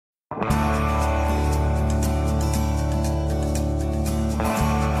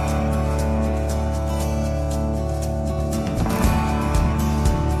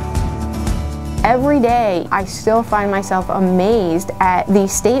every day I still find myself amazed at the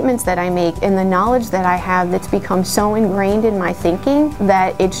statements that I make and the knowledge that I have that's become so ingrained in my thinking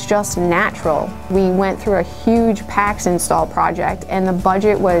that it's just natural. We went through a huge PAX install project and the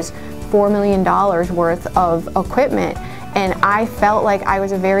budget was $4 million worth of equipment. And I felt like I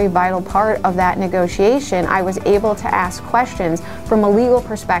was a very vital part of that negotiation. I was able to ask questions from a legal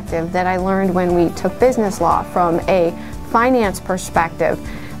perspective that I learned when we took business law, from a finance perspective.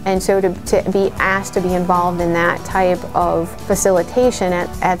 And so to be asked to be involved in that type of facilitation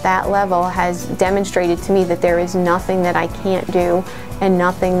at that level has demonstrated to me that there is nothing that I can't do and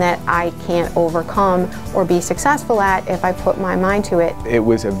nothing that I can't overcome or be successful at if I put my mind to it. It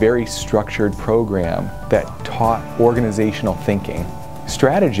was a very structured program that taught organizational thinking.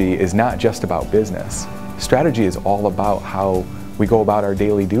 Strategy is not just about business. Strategy is all about how we go about our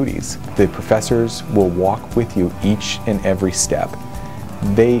daily duties. The professors will walk with you each and every step.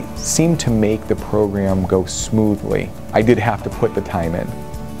 They seem to make the program go smoothly. I did have to put the time in.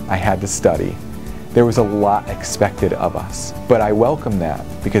 I had to study. There was a lot expected of us, but I welcome that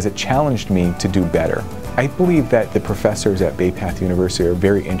because it challenged me to do better. I believe that the professors at Bay Path University are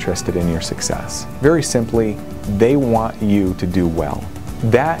very interested in your success. Very simply, they want you to do well.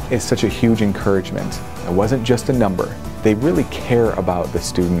 That is such a huge encouragement. It wasn't just a number. They really care about the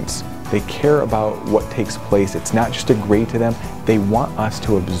students. They care about what takes place. It's not just a grade to them. They want us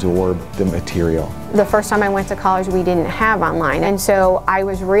to absorb the material. The first time I went to college, we didn't have online. And so I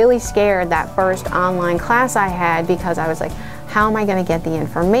was really scared that first online class I had because I was like, how am I going to get the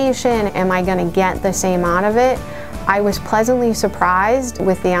information? Am I going to get the same out of it? I was pleasantly surprised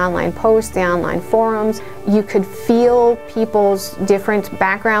with the online posts, the online forums. You could feel people's different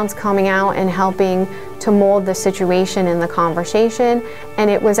backgrounds coming out and helping to mold the situation and the conversation. And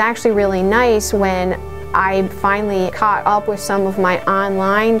it was actually really nice when I finally caught up with some of my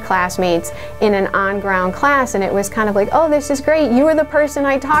online classmates in an on-ground class, and it was kind of like, oh, this is great. You were the person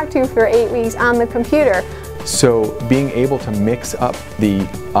I talked to for 8 weeks on the computer. So being able to mix up the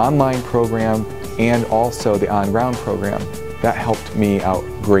online program and also the on-ground program, that helped me out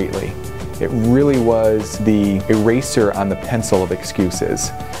greatly. It really was the eraser on the pencil of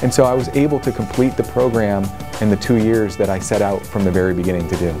excuses. And so I was able to complete the program in the 2 years that I set out from the very beginning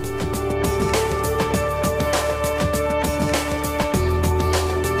to do.